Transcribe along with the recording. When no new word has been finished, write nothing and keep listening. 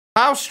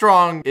How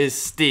strong is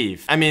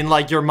Steve? I mean,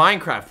 like your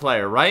Minecraft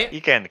player, right?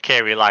 He can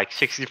carry like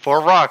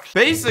 64 rocks.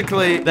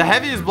 Basically, the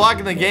heaviest block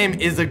in the game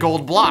is a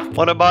gold block.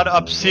 What about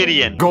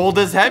obsidian? Gold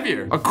is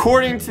heavier.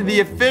 According to the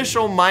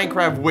official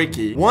Minecraft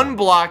wiki, one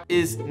block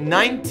is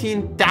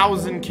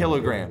 19,000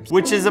 kilograms,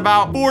 which is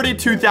about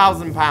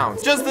 42,000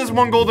 pounds. Just this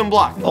one golden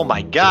block. Oh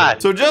my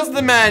god. So just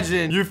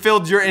imagine you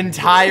filled your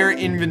entire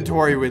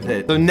inventory with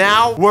it. So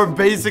now we're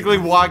basically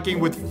walking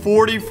with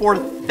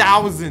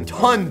 44,000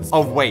 tons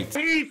of weight.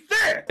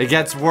 It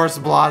gets worse,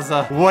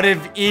 Blaza. What if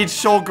each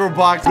shulker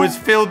box was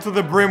filled to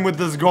the brim with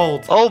this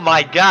gold? Oh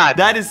my god.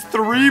 That is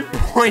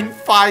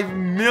 3.5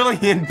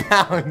 million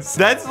pounds.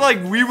 That's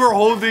like we were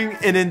holding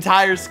an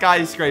entire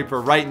skyscraper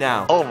right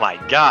now. Oh my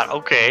god,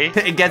 okay.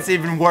 It gets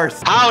even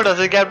worse. How does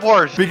it get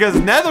worse? Because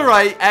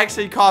netherite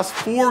actually costs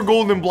 4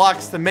 golden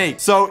blocks to make.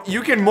 So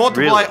you can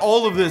multiply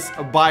all of this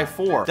by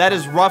 4. That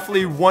is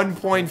roughly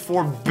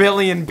 1.4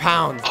 billion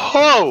pounds.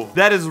 Oh!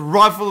 That is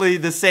roughly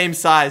the same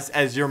size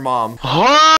as your mom. Huh?